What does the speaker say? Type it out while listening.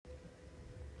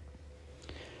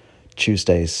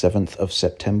Tuesday, 7th of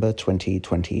September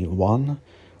 2021.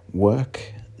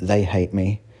 Work, they hate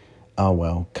me. Oh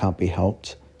well, can't be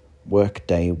helped. Work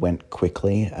day went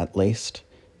quickly, at least.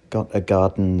 Got a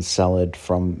garden salad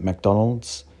from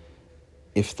McDonald's.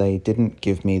 If they didn't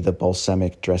give me the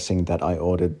balsamic dressing that I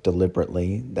ordered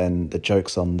deliberately, then the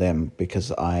joke's on them,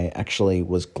 because I actually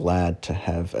was glad to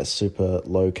have a super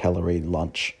low-calorie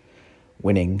lunch.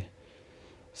 Winning.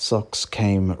 Socks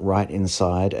came right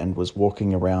inside and was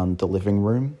walking around the living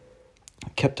room.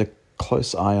 Kept a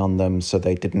close eye on them so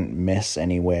they didn't mess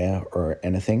anywhere or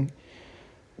anything.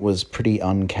 Was pretty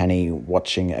uncanny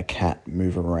watching a cat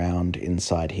move around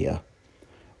inside here.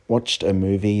 Watched a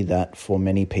movie that for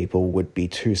many people would be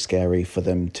too scary for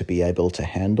them to be able to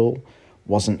handle.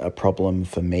 Wasn't a problem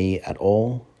for me at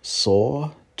all.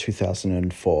 Saw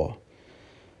 2004.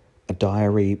 A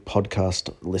diary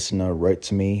podcast listener wrote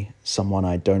to me, someone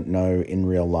I don't know in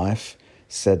real life,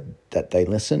 said that they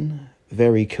listen.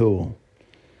 Very cool.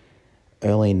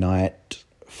 Early night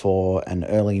for an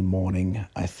early morning,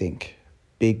 I think.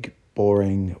 Big,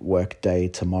 boring work day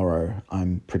tomorrow,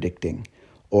 I'm predicting.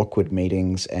 Awkward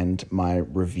meetings and my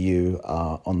review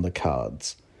are on the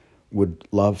cards. Would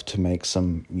love to make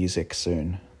some music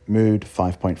soon. Mood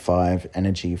 5.5,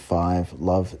 energy 5,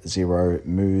 love 0,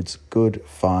 moods good,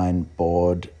 fine,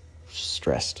 bored,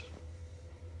 stressed.